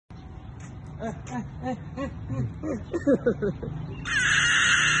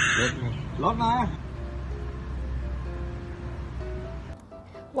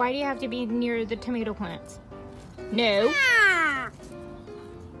Why do you have to be near the tomato plants? No.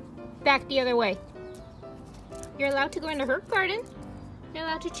 Back the other way. You're allowed to go into her garden. You're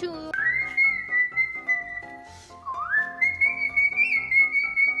allowed to chew.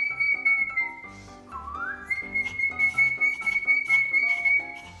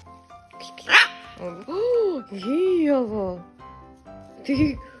 Oh, Ева!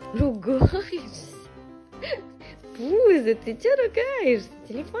 Ты ругаешься? Пузо, ты чё ругаешься?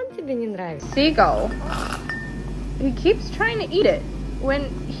 Телефон тебе не нравится? Seagull. He keeps trying to eat it when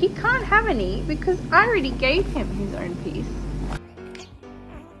he can't have any because I already gave him his own piece.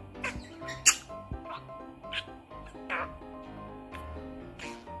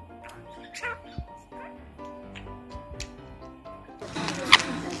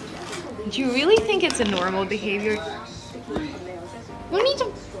 Do you really think it's a normal behavior?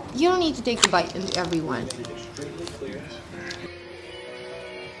 You don't need to take a bite into everyone.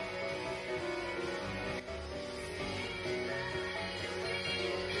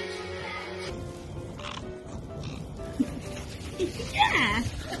 Yeah.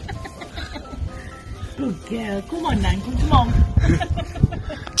 Good girl. Come on, Nan. Come on.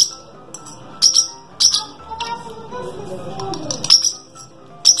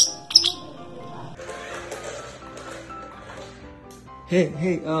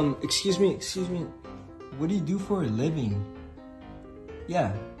 Hey, excuse me. What do you do for a living?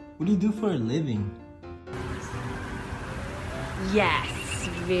 Yeah, what do you do for a living? Yes,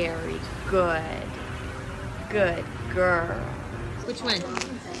 very good. Good girl. Which one?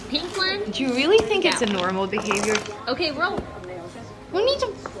 Pink one? Do you really think it's a normal behavior? Okay, roll.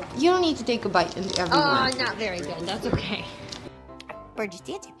 You don't need to take a bite into everyone. Oh, not very good. That's okay. Budgies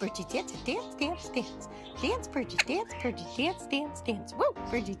dancing, Budgies dancing, dance, dance, dance. Dance, Budgies dance, Budgies dance, dance, dance. Woo!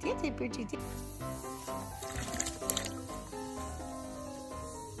 Budgies dancing, Budgies dance.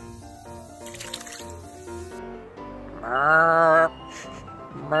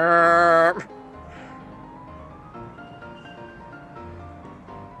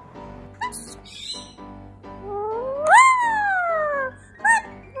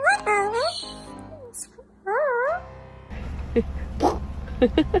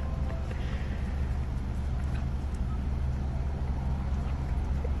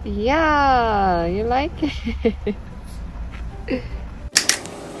 Yeah, you like it?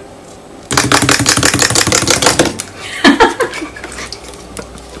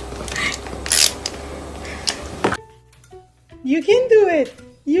 You can do it.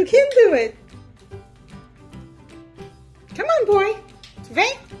 You can do it. Come on, boy.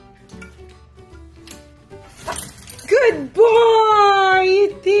 Right? Good boy.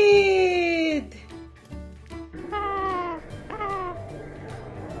 You did.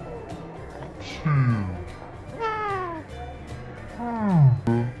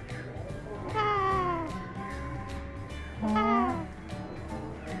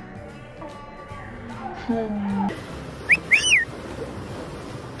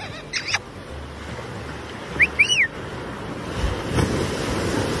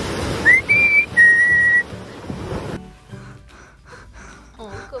 Oh,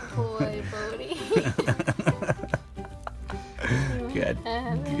 good boy, Bodie.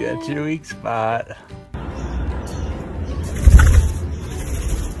 You got your weak spot.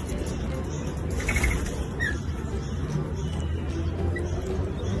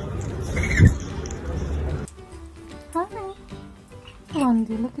 Hi.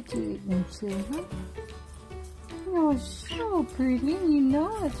 Blondie, look at you eating too, huh? You're so pretty, you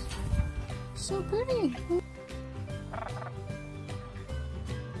know it. So pretty.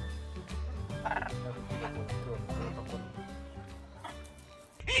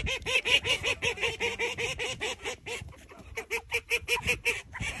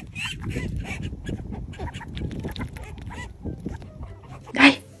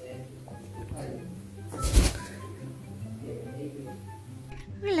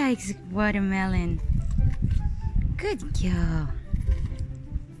 Who likes watermelon? Good girl.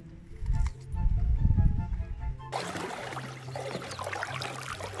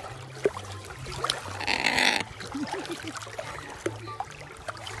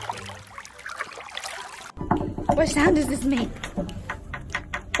 What sound does this make?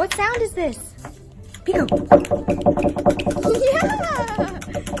 What sound is this? Pico. Yeah!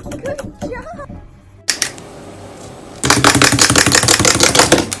 Good job!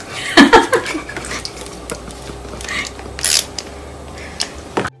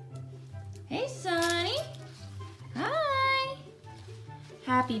 Hey, Sonny. Hi.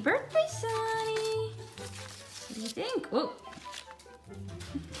 Happy birthday, son. think? Oh.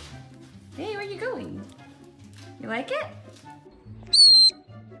 Hey, where are you going? You like it?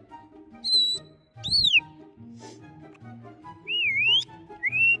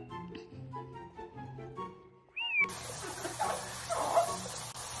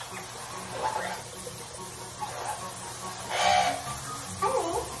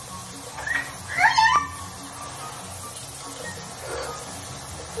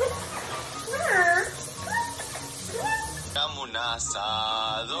 Un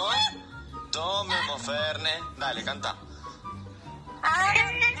asado, tomemos Ferne. Dale, canta.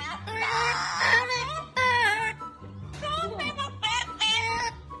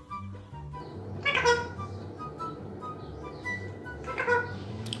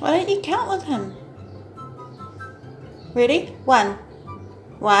 Why don't you count with him? Ready? 1.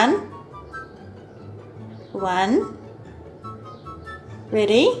 1. 1.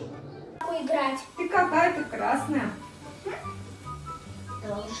 Ready? Поиграть. Ты какая ты красная.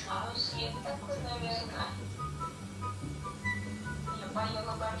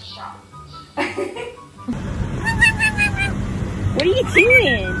 What are you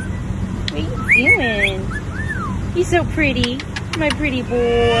doing? What are you doing? He's so pretty. My pretty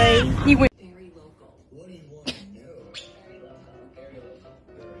boy. He went very local. What do you want to know?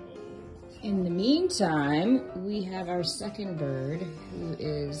 In the meantime, we have our second bird who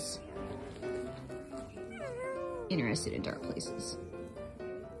is interested in dark places.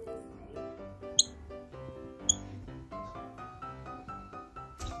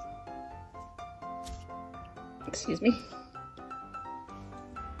 Excuse me.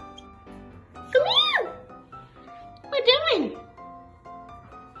 Come here! What are you doing?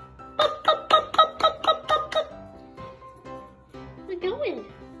 Pop, pop, pop, pop, pop, pop, pop, pop. What are you doing?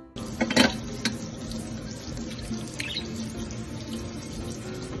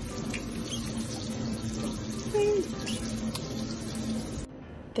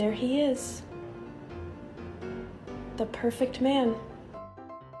 There he is. The perfect man.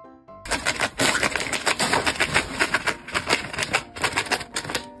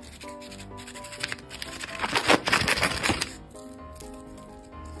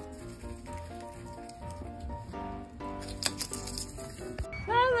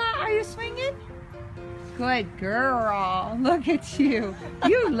 Swinging? Good girl. Look at you.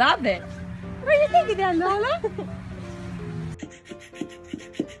 You love it. What do you think of that, Lola?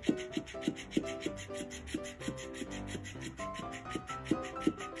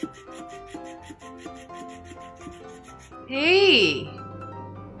 Hey!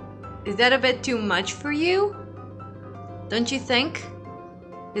 Is that a bit too much for you? Don't you think?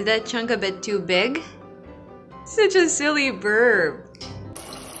 Is that chunk a bit too big? Such a silly burb.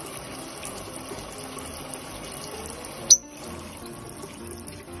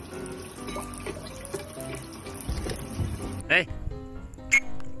 Hey.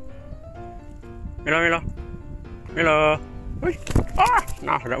 Milo. Milo. Uy. Ah,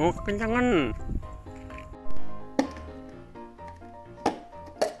 nahulak mo kekencangan.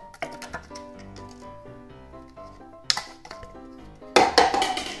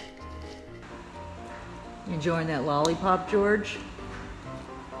 You enjoying that lollipop, George?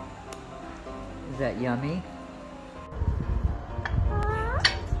 Is that yummy?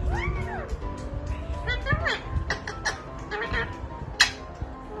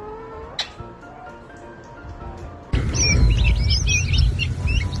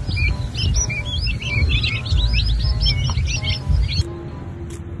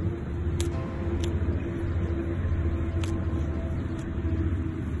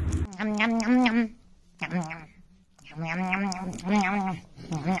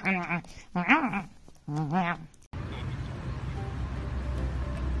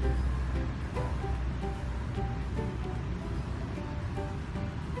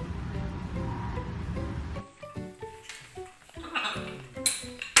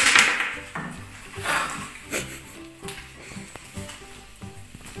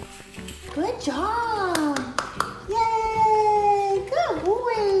 Good job! Yay! Good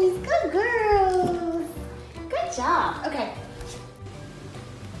boys! Good girls! Good job! Okay.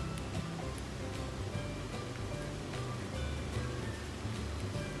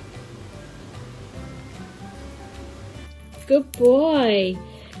 Good boy.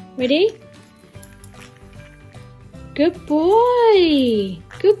 Ready? Good boy.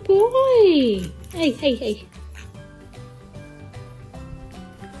 Good boy. Hey, hey, hey.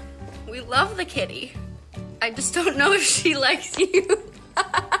 We love the kitty. I just don't know if she likes you.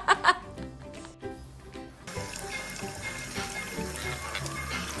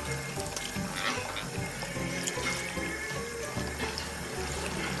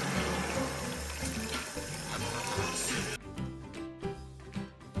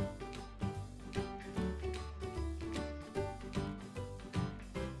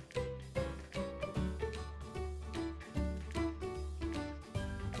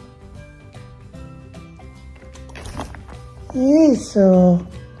 Eso.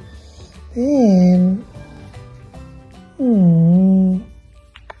 Ven.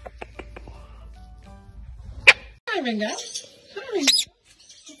 Hi, Venga. Hi. This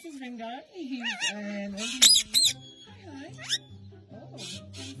is Venga. He's an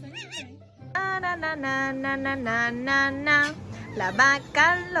Na na na na na na na na. La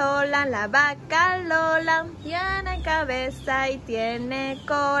vaca Lola, tiene cabeza y tiene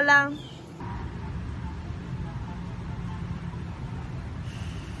cola.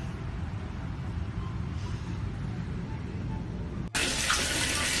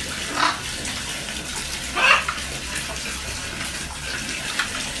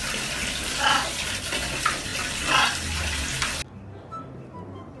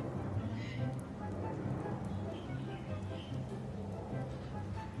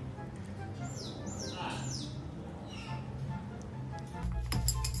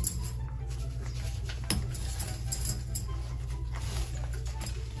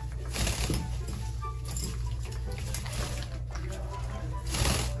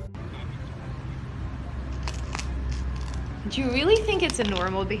 Do you really think it's a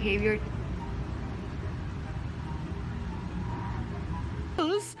normal behavior?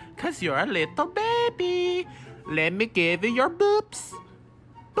 Cause you're a little baby. Let me give you your boobs.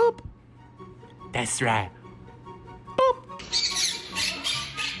 Boop. That's right. Boop.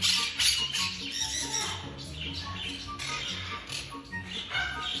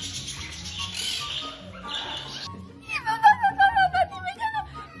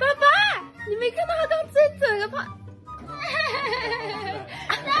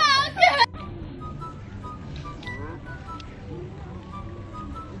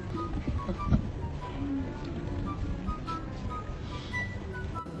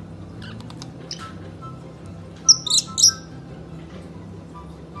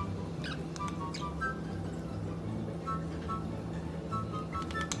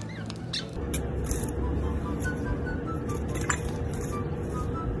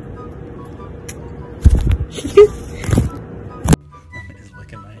 Just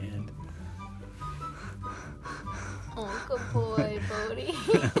look at my hand. Oh, good boy, Bodie.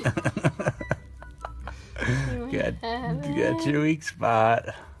 You got your weak spot.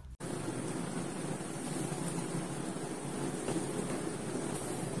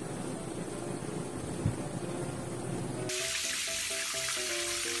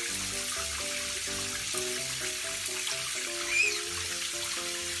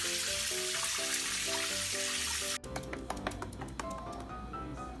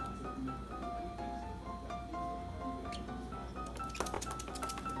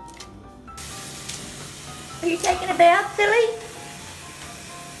 Are you taking a bath, silly?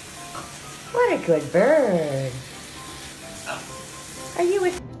 What a good bird. Are you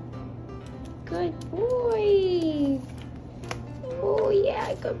a good boy? Oh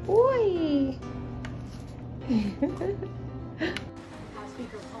yeah, good boy.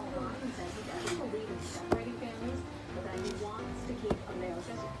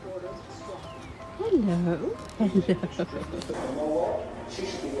 Hello.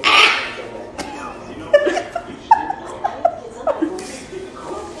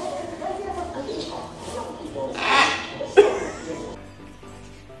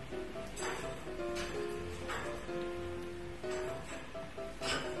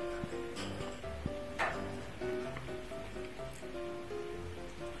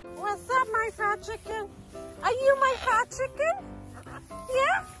 What's up, my fat chicken? Are you my fat chicken?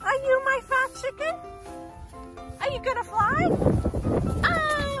 Yeah? Are you my fat chicken? Are you gonna fly?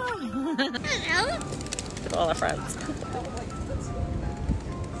 Oh! Hello? With all our friends.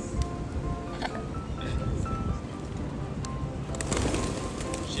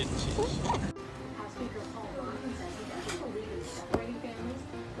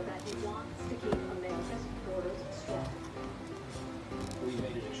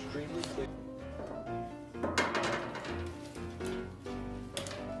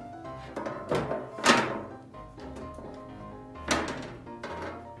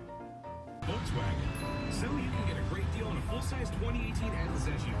 So you can get a great deal on a full-size 2018 Atlas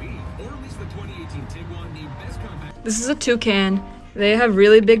SUV, or at least the 2018 Tiguan, the best compact. This is a toucan. They have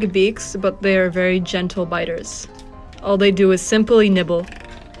really big beaks, but they are very gentle biters. All they do is simply nibble.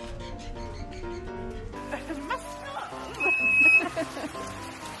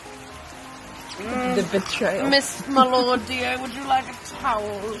 The betrayal. Miss my lord, dear, would you like a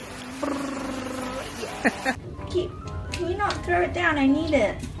towel? Yeah. Can you not throw it down? I need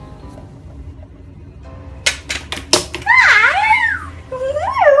it.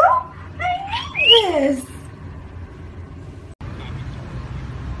 Yes.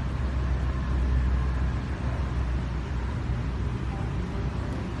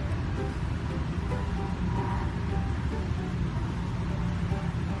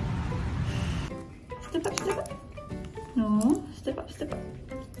 step up.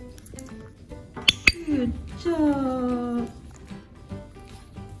 Good job.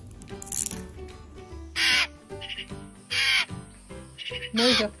摸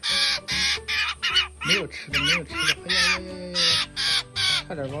一下，没有吃的，没有吃的，哎呀呀呀呀呀！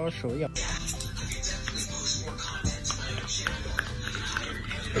差点把我手咬。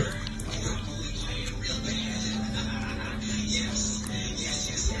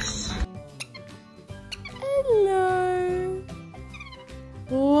Hello.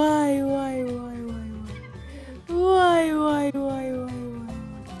 Why?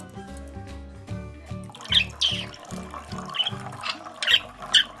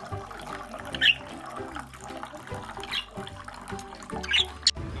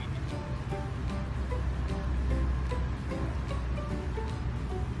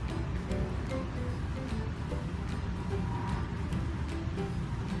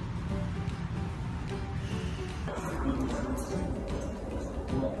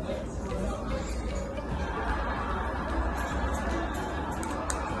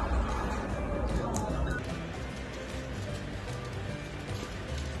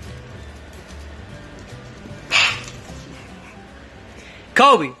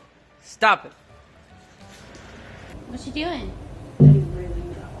 Kobe, stop it. What's she doing?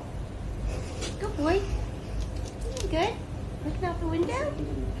 Good boy. You good? Looking out the window?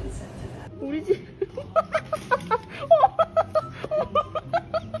 What is it?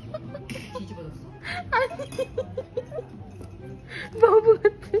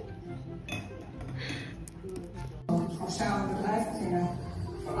 Samen blijven gingen.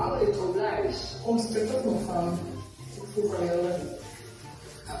 Van alle tot lijst. Ons er toch nog van. Ik vroeger heel leuk.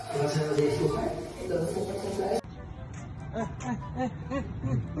 Wat zijn we weer vroeger? Ik ben vroeger tot lijst.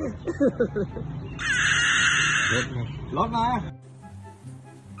 รถมา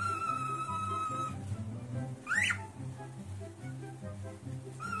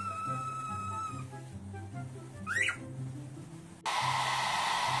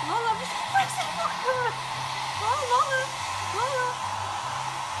Lola, we should fix it.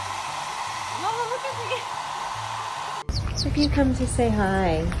 Lola, look at me. Have you come to say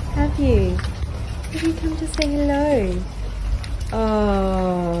hi? Have you? Have you come to say hello?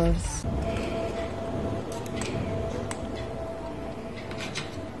 Oh.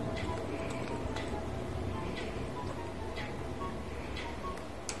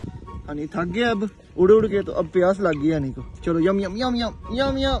 Honey थक गया अब उड़ उड़ के तो अब प्यास लग गई हनी को चलो यम यम यम यम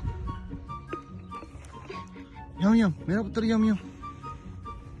यम यम यम यम मेरा पुत्र यम यम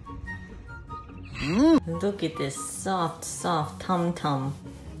Look at this soft tum-tum.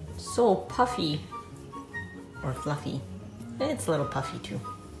 So puffy. Or fluffy. It's a little puffy too.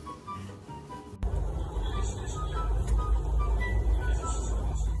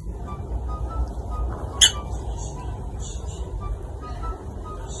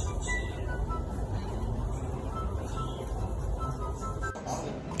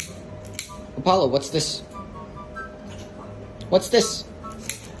 Apollo, what's this? What's this?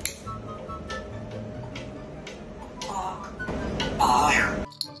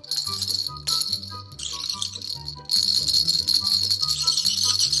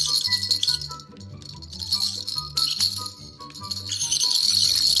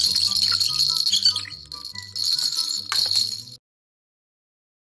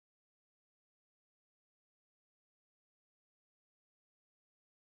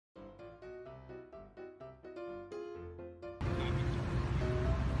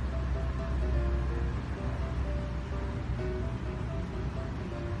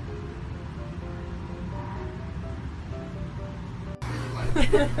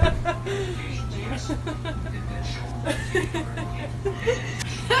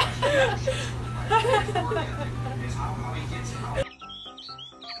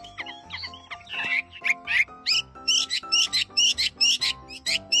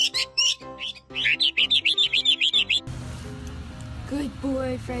 Good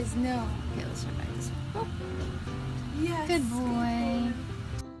boy, Fresno. Okay, let's try back this one. Oh. Yes. Good boy.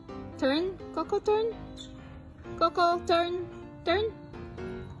 Turn. Coco, turn. Coco, turn. Turn.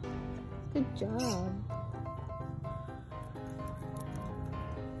 Good job.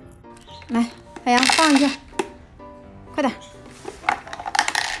 来，海洋放一下，快点。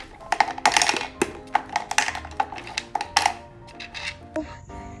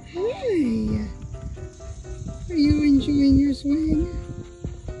Hey, are you enjoying your swing?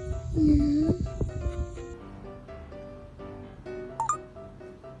 Yeah.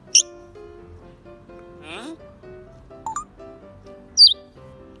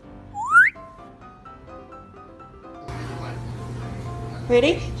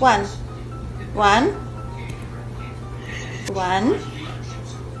 Ready? One. One.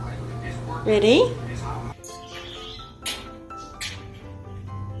 Ready?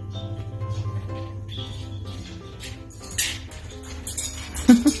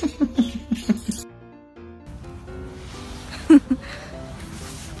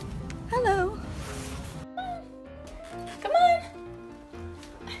 Hello. Come on.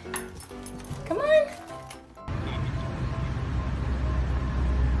 Come on.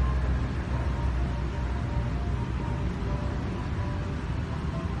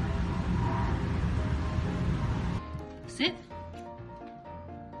 Sit.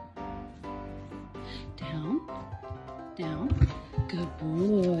 Down. Down. Good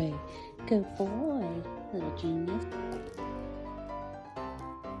boy. Good boy, little genius.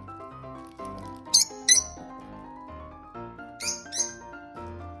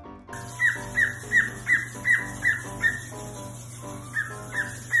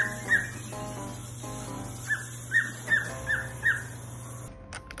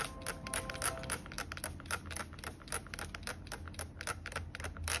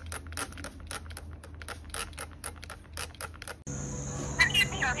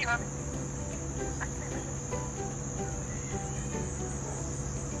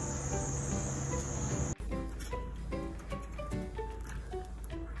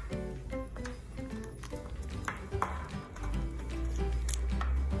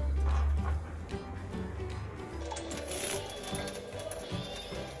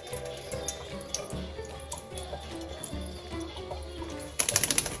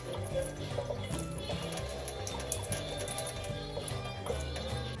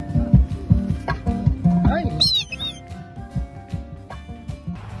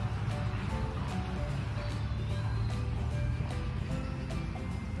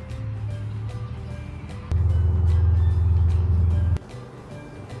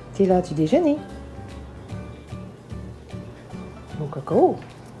 C'est l'heure du déjeuner. Mon coco.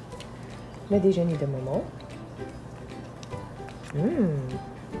 Le déjeuner de maman.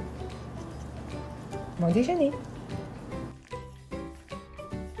 Mon déjeuner.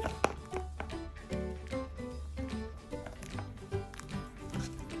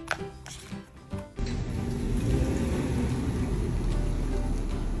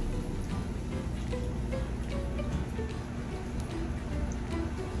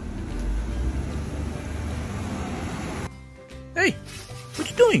 Hey, what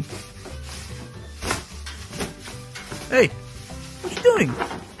you doing? Hey, what you doing?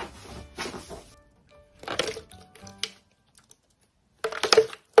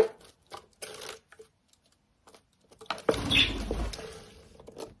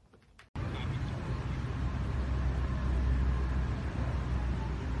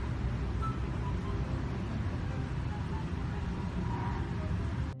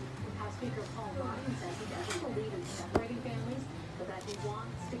 House Speaker Paul Ryan says he doesn't believe in separating families, but that he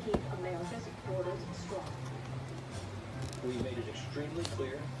wants to keep America's borders strong. We made it extremely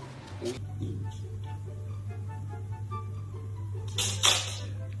clear.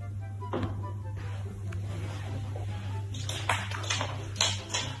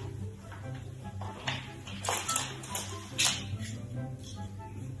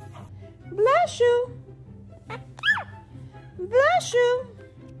 Bless you. Bless you.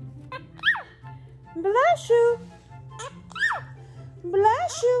 Bless you.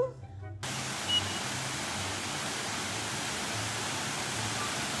 Bless you.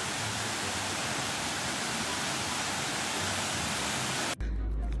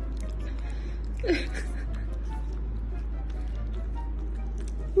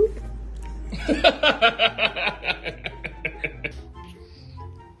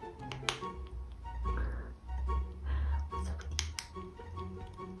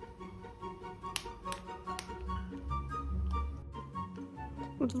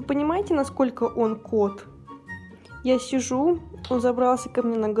 Вот вы понимаете, насколько он кот? Я сижу, он забрался ко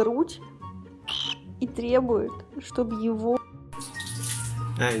мне на грудь и требует, чтобы его...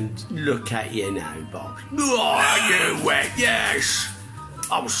 And look at you now, Bob. Oh, you wet, yes.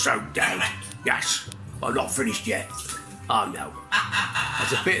 I'm so dead. Yes. I'm not finished yet. Oh, no.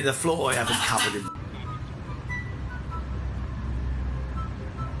 There's a bit of the floor I haven't covered in.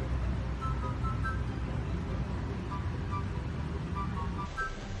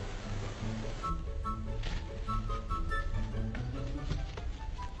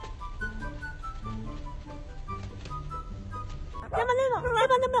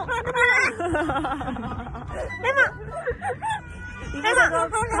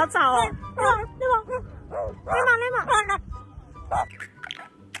好吵哦！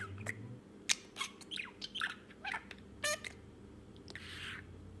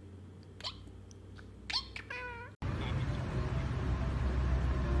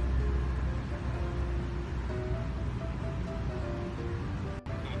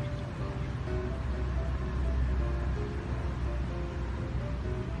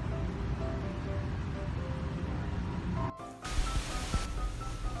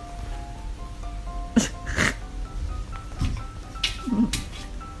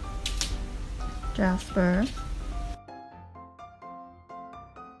 Jasper.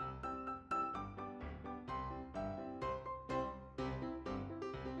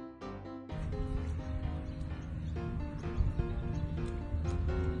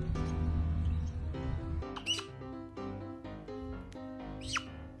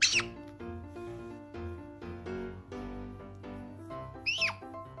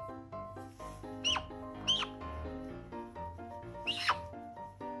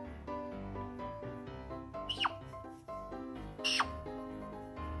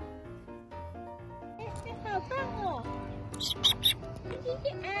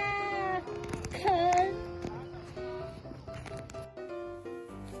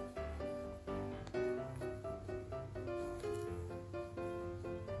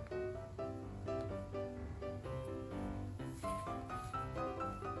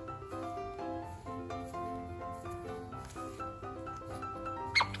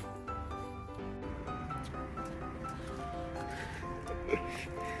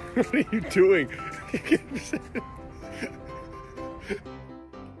 What are you doing?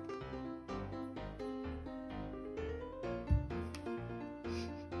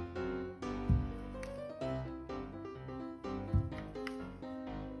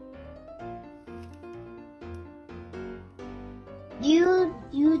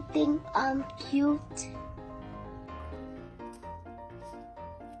 You think I'm cute?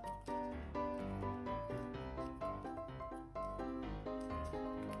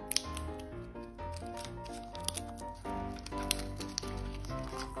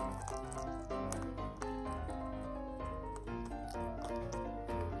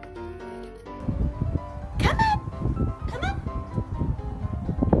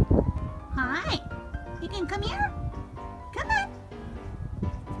 Hi. You can come here. Come on.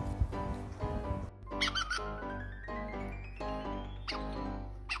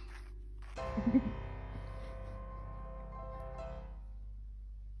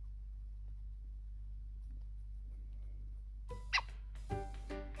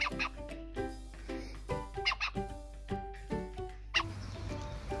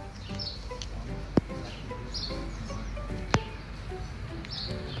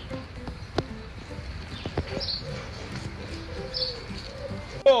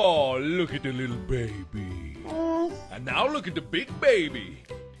 Oh, look at the little baby. And now look at the big baby.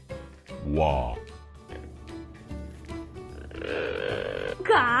 Wow.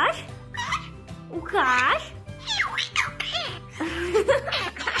 Gosh. Gosh.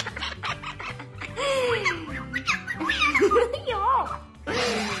 Yo.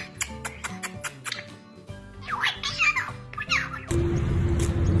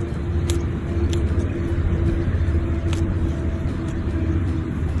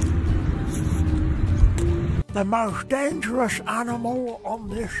 The most dangerous animal on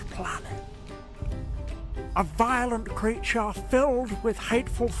this planet. A violent creature filled with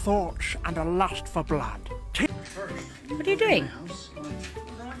hateful thoughts and a lust for blood. What are you doing?